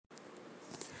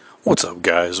What's up,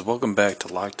 guys? Welcome back to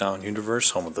Lockdown Universe,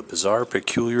 home of the bizarre,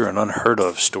 peculiar, and unheard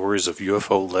of stories of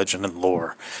UFO legend and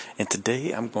lore. And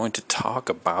today I'm going to talk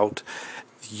about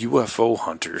UFO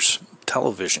Hunters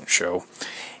television show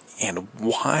and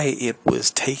why it was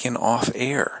taken off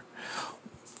air.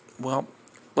 Well,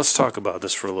 let's talk about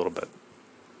this for a little bit.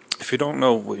 If you don't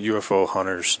know what UFO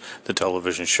Hunters, the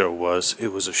television show, was, it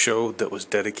was a show that was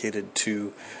dedicated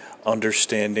to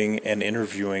understanding and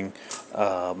interviewing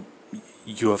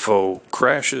UFO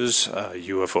crashes,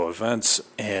 UFO events,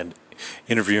 and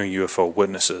interviewing UFO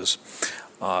witnesses.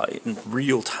 In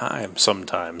real time,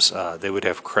 sometimes they would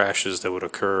have crashes that would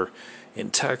occur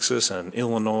in Texas and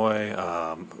Illinois,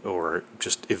 or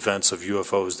just events of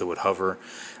UFOs that would hover,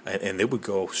 and they would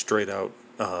go straight out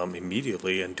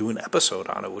immediately and do an episode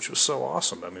on it, which was so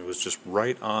awesome. I mean, it was just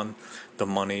right on the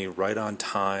money, right on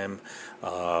time.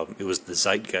 It was the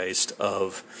zeitgeist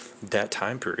of that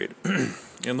time period.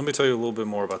 And let me tell you a little bit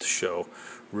more about the show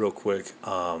real quick,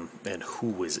 and who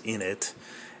was in it,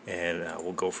 and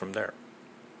we'll go from there.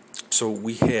 So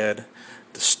we had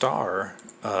the star,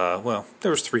 well,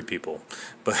 there was three people,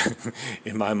 but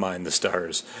in my mind the star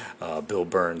is Bill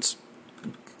Burns.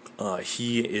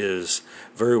 He is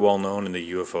very well known in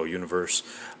the UFO universe.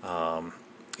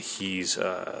 He's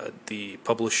the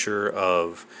publisher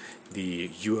of the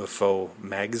UFO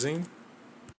magazine,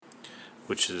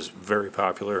 which is very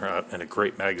popular and a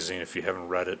great magazine. If you haven't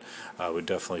read it, I would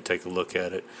definitely take a look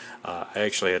at it. I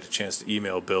actually had a chance to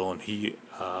email Bill, and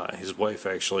his wife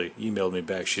actually emailed me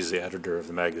back. She's the editor of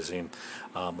the magazine,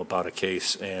 about a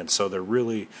case, and so they're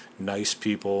really nice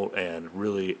people and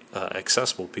really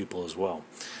accessible people as well.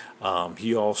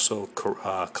 He also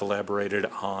collaborated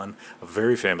on a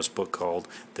very famous book called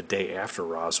The Day After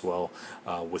Roswell,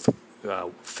 with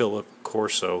Philip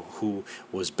Corso, who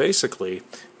was basically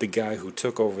the guy who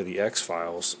took over the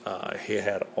X-Files. He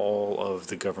had all of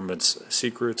the government's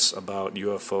secrets about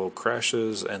UFO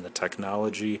crashes and the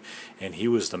technology, and he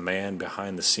was the man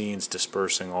behind the scenes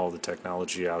dispersing all the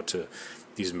technology out to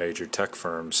these major tech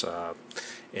firms,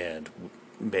 and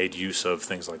made use of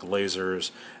things like lasers,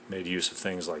 made use of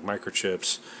things like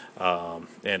microchips,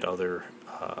 and other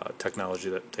technology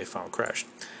that they found crashed.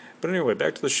 But anyway,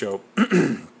 back to the show.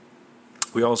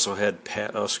 We also had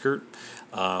Pat Uskert,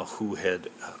 who had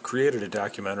created a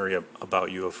documentary about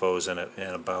UFOs and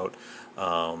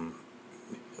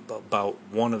about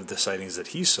one of the sightings that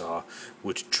he saw,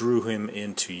 which drew him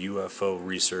into UFO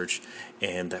research,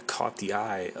 and that caught the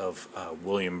eye of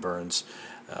William Burns,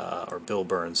 or Bill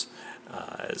Burns,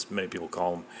 as many people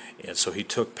call him. And so he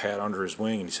took Pat under his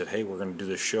wing and he said, "Hey, we're going to do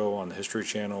this show on the History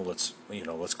Channel. Let's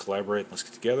collaborate. Let's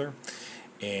get together."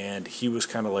 And he was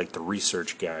kind of like the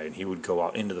research guy, and he would go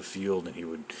out into the field, and he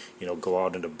would, go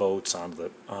out into boats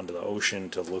onto the ocean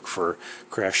to look for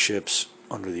crashed ships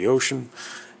under the ocean.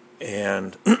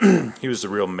 And he was the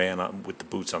real man with the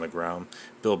boots on the ground.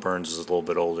 Bill Burns is a little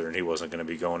bit older, and he wasn't going to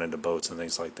be going into boats and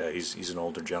things like that. He's an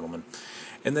older gentleman.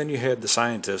 And then you had the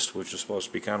scientist, which was supposed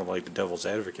to be kind of like the devil's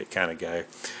advocate kind of guy.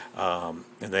 And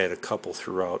they had a couple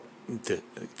throughout the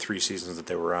 3 seasons that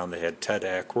they were on. They had Ted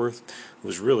Ackworth, who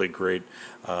was really great,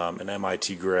 an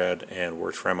MIT grad and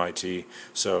worked for MIT.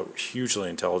 So hugely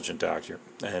intelligent doctor,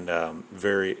 and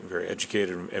very, very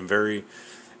educated and very,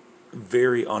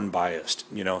 very unbiased.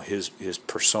 His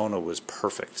persona was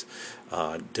perfect.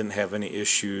 Didn't have any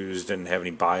issues, didn't have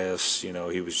any bias.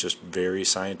 He was just very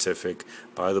scientific,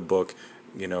 by the book.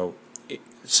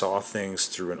 Saw things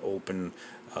through an open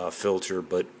filter,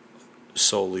 but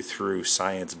solely through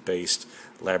science-based,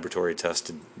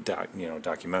 laboratory-tested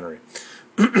documentary.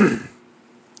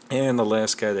 And the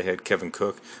last guy, they had Kevin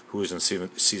Cook, who was in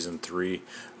season 3,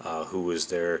 who was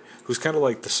there, who's kind of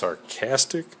like the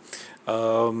sarcastic,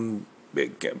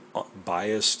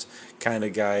 biased kind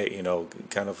of guy,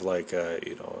 kind of like,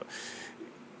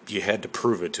 you had to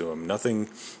prove it to him. Nothing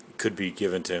could be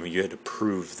given to him. You had to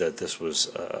prove that this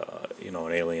was,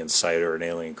 an alien sight or an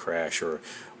alien crash or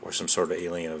some sort of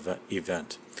alien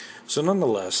event. So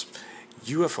nonetheless,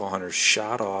 UFO Hunters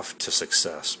shot off to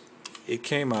success. It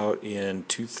came out in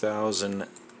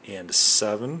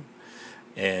 2007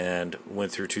 and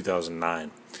went through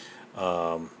 2009.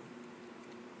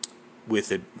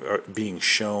 With it being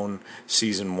shown,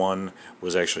 season 1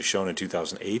 was actually shown in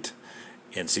 2008,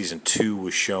 and season 2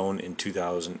 was shown in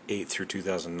 2008 through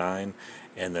 2009,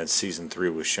 and then season 3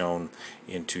 was shown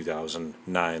in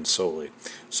 2009 solely.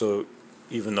 So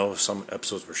even though some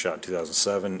episodes were shot in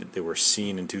 2007, they were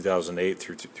seen in 2008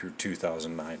 through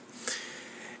 2009.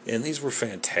 And these were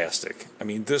fantastic. I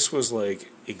mean, this was like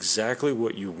exactly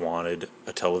what you wanted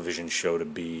a television show to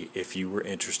be if you were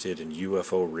interested in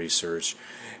UFO research,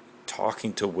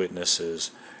 talking to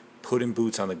witnesses, putting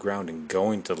boots on the ground and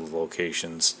going to the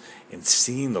locations and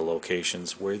seeing the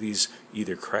locations where these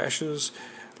either crashes,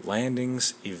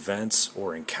 landings, events,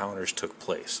 or encounters took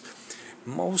place.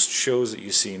 Most shows that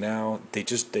you see now, they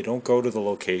don't go to the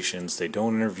locations, they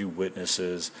don't interview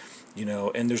witnesses,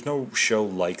 and there's no show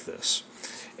like this.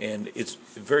 And it's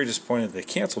very disappointing that they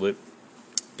canceled it,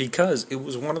 because it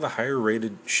was one of the higher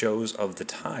rated shows of the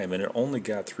time, and it only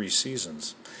got 3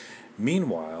 seasons.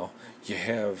 Meanwhile, you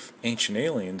have Ancient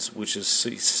Aliens, which is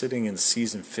sitting in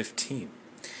season 15.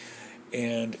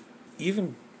 And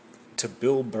even to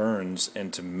Bill Burns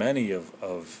and to many of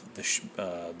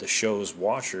the show's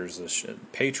watchers, the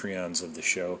Patreons of the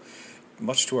show,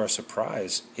 much to our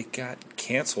surprise, it got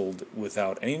canceled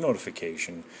without any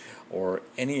notification or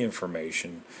any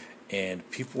information, and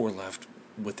people were left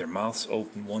with their mouths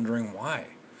open wondering why.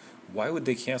 Why would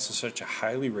they cancel such a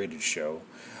highly rated show,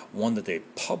 one that they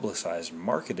publicized,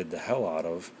 marketed the hell out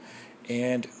of,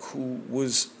 and who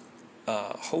was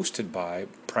hosted by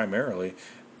primarily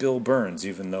Bill Burns,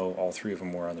 even though all 3 of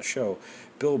them were on the show.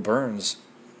 Bill Burns,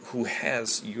 who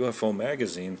has UFO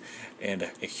Magazine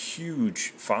and a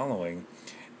huge following,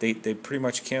 they pretty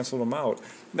much canceled him out.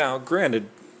 Now, granted,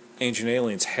 Ancient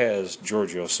Aliens has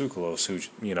Giorgio Tsoukalos,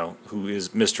 who is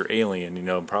Mr.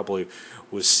 Alien, probably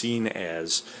was seen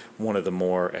as one of the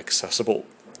more accessible,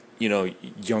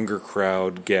 younger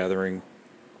crowd gathering,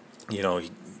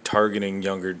 targeting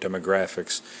younger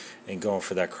demographics and going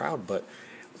for that crowd. But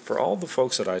for all the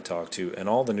folks that I talked to and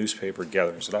all the newspaper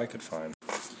gatherings that I could find,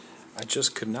 I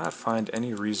just could not find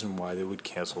any reason why they would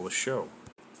cancel the show.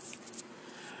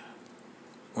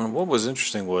 And what was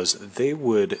interesting was they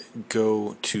would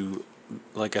go to,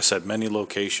 like I said, many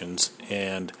locations,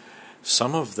 and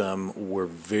some of them were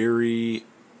very,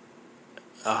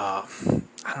 I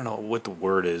don't know what the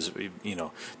word is,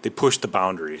 they pushed the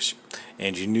boundaries,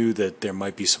 and you knew that there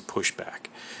might be some pushback.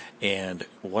 And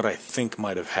what I think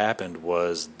might have happened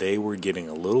was they were getting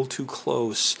a little too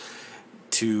close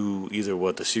to either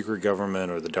what the secret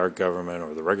government or the dark government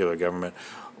or the regular government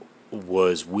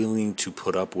was willing to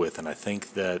put up with, and I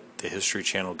think that the History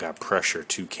Channel got pressure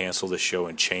to cancel the show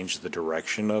and change the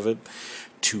direction of it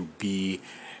to be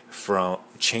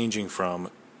changing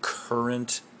from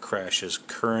current crashes,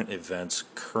 current events,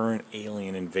 current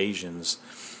alien invasions,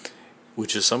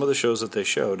 which is some of the shows that they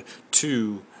showed,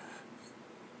 to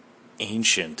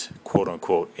ancient,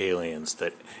 quote-unquote, aliens,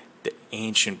 that the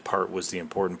ancient part was the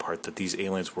important part, that these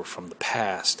aliens were from the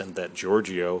past, and that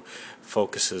Giorgio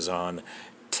focuses on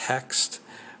text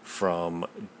from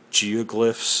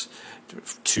geoglyphs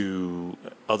to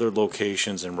other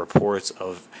locations and reports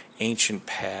of ancient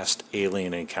past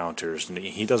alien encounters. And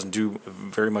he doesn't do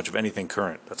very much of anything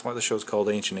current. That's why the show's called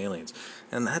Ancient Aliens.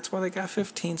 And that's why they got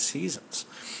 15 seasons.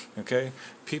 Okay?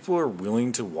 People are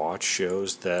willing to watch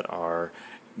shows that are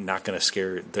not going to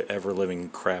scare the ever-living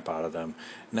crap out of them.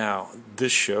 Now,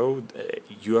 this show,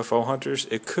 UFO Hunters,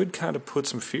 it could kind of put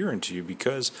some fear into you,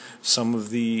 because some of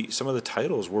the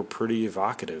titles were pretty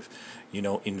evocative.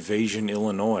 Invasion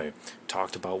Illinois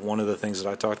talked about one of the things that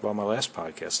I talked about in my last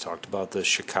podcast, talked about the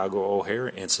Chicago O'Hare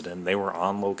incident. They were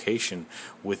on location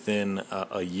within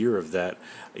a year of that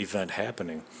event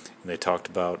happening. And they talked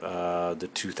about the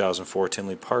 2004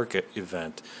 Tinley Park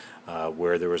event,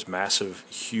 where there was massive,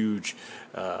 huge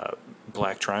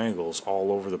black triangles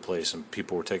all over the place, and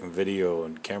people were taking video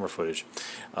and camera footage.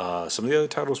 Some of the other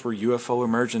titles were UFO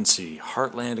Emergency,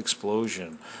 Heartland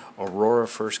Explosion, Aurora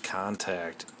First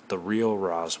Contact, The Real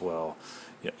Roswell,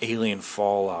 Alien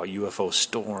Fallout, UFO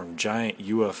Storm, Giant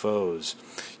UFOs,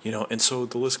 and so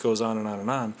the list goes on and on and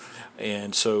on.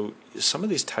 And so some of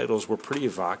these titles were pretty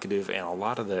evocative, and a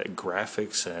lot of the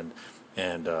graphics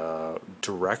and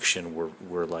direction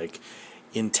were like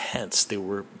intense. It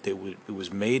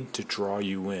was made to draw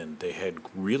you in. They had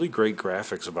really great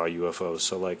graphics about UFOs.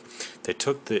 So like they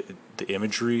took the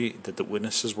imagery that the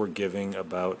witnesses were giving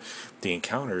about the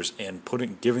encounters and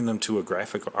giving them to a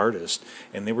graphic artist,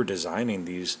 and they were designing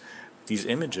these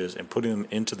images and putting them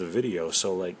into the video.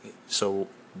 So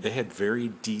they had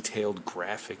very detailed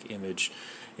graphic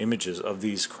images of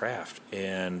these craft,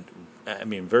 and I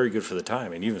mean, very good for the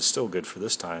time, and even still good for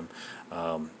this time.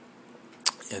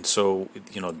 And so,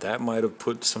 that might have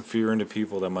put some fear into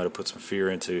people. That might have put some fear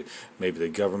into maybe the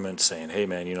government, saying, hey,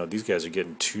 man, these guys are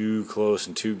getting too close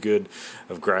and too good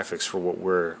of graphics for what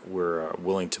we're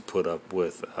willing to put up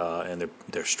with. And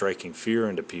they're striking fear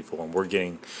into people. And we're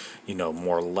getting,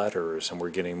 more letters, and we're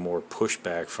getting more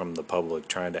pushback from the public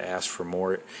trying to ask for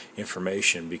more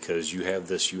information because you have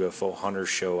this UFO Hunter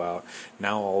show out.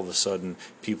 Now, all of a sudden,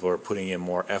 people are putting in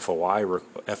more FOIA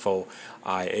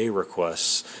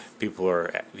requests people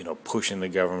are, pushing the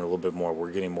government a little bit more.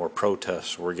 We're getting more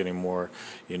protests. We're getting more,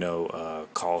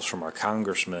 calls from our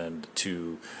congressmen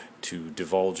to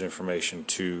divulge information,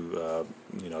 to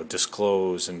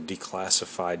disclose and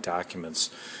declassify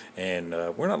documents, and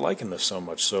we're not liking this so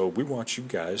much. So we want you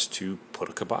guys to put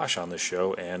a kibosh on this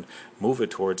show and move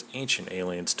it towards ancient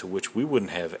aliens, to which we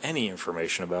wouldn't have any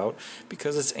information about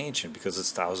because it's ancient, because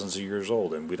it's thousands of years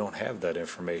old, and we don't have that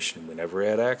information. We never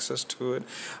had access to it.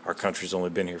 Our country's only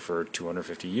been here for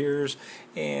 250 years,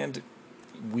 and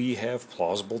we have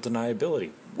plausible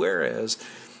deniability. Whereas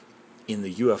in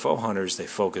the UFO hunters, they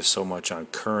focus so much on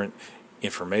current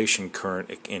information, current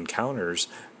encounters,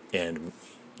 and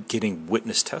getting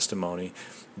witness testimony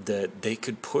that they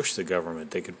could push the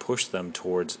government. They could push them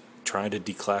towards trying to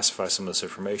declassify some of this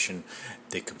information.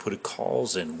 They could put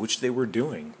calls in, which they were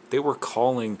doing. They were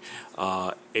calling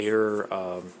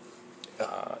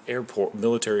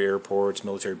military airports,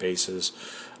 military bases,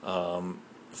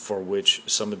 for which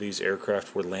some of these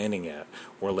aircraft were landing at,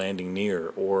 or landing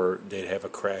near, or they'd have a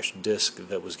crashed disc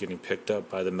that was getting picked up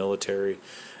by the military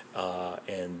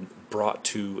and brought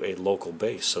to a local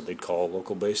base. So they'd call a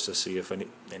local base to see if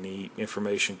any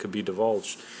information could be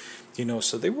divulged.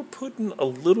 So they were putting a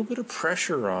little bit of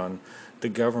pressure on the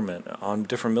government, on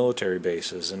different military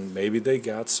bases, and maybe they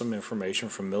got some information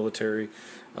from military,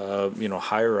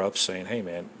 higher ups saying, hey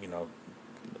man,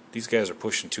 these guys are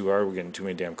pushing too hard, we're getting too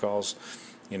many damn calls,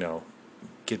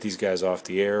 get these guys off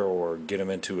the air or get them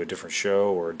into a different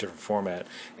show or a different format.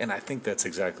 And I think that's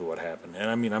exactly what happened. And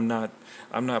I mean, I'm not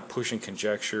pushing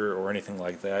conjecture or anything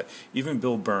like that. Even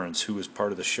Bill Burns, who was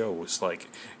part of the show, was like,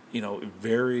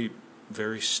 very,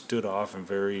 very stood off and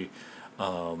very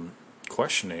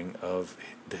questioning of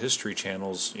the History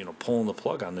Channel's, pulling the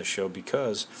plug on this show,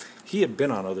 because he had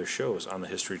been on other shows on the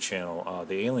History Channel.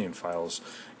 The Alien Files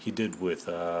he did with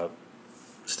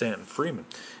Stanton Freeman,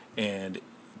 and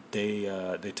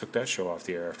they took that show off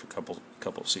the air after a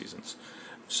couple of seasons.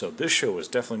 So this show is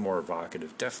definitely more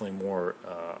evocative, definitely more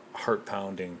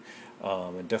heart-pounding,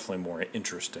 and definitely more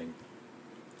interesting.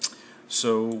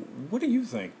 So what do you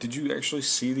think? Did you actually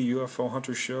see the UFO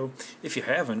Hunter show? If you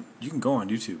haven't, you can go on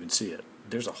YouTube and see it.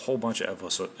 There's a whole bunch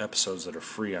of episodes that are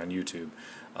free on YouTube.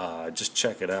 Just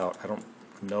check it out. I don't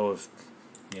know if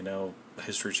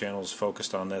History Channel is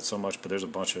focused on that so much, but there's a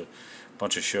bunch of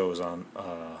shows on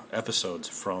episodes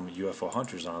from UFO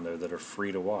Hunters on there that are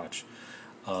free to watch.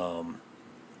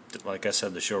 Like I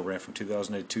said, the show ran from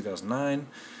 2008 to 2009.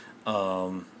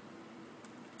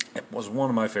 It was one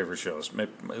of my favorite shows. It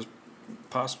was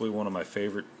possibly one of my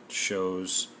favorite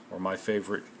shows, or my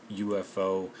favorite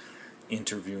UFO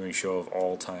interviewing show of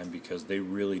all time, because they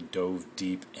really dove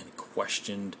deep and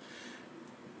questioned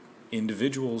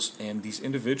individuals, and these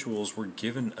individuals were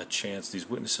given a chance, these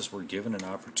witnesses were given an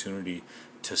opportunity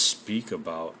to speak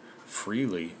about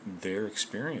freely their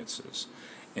experiences,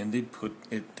 and they put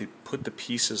the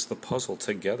pieces, the puzzle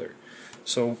together.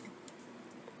 So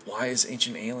why is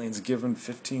Ancient Aliens given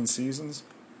 15 seasons?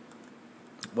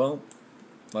 Well,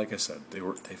 like I said, they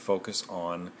focus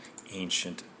on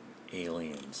ancient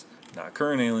aliens, not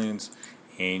current aliens,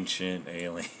 ancient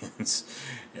aliens.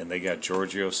 And they got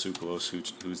Giorgio Tsoukalos,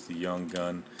 who's the young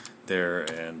gun there,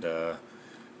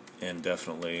 and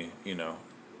definitely,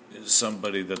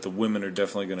 somebody that the women are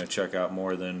definitely going to check out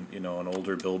more than, an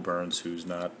older Bill Burns who's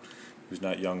not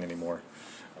young anymore.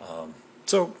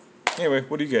 So anyway,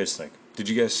 what do you guys think? Did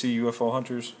you guys see UFO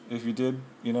Hunters? If you did,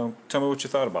 tell me what you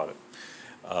thought about it.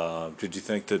 Did you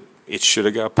think that it should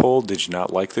have got pulled? Did you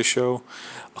not like the show?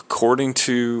 According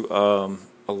to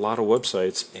a lot of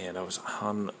websites, and I was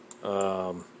on,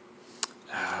 I'm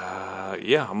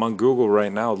on Google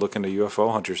right now looking at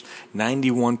UFO Hunters.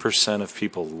 91% of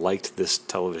people liked this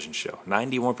television show.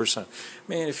 91%.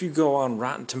 Man, if you go on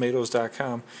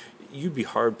RottenTomatoes.com, you'd be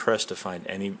hard pressed to find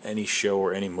any show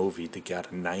or any movie that got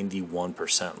a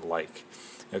 91% like.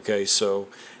 Okay, so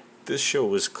this show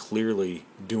was clearly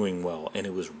doing well, and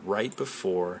it was right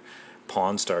before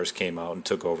Pawn Stars came out and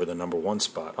took over the number one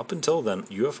spot. Up until then,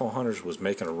 UFO Hunters was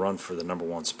making a run for the number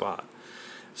one spot.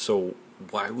 So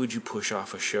why would you push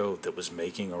off a show that was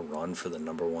making a run for the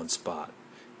number one spot?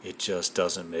 It just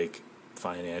doesn't make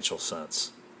financial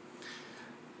sense.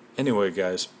 Anyway,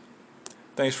 guys,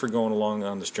 thanks for going along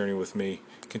on this journey with me,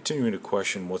 continuing to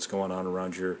question what's going on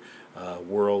around your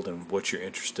world and what you're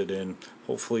interested in.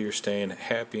 Hopefully you're staying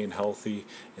happy and healthy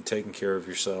and taking care of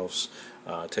yourselves,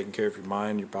 taking care of your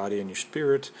mind, your body, and your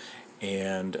spirit,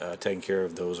 and taking care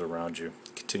of those around you.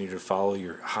 Continue to follow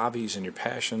your hobbies and your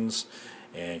passions,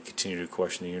 and continue to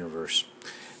question the universe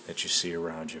that you see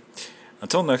around you.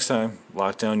 Until next time,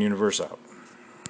 Lockdown Universe out.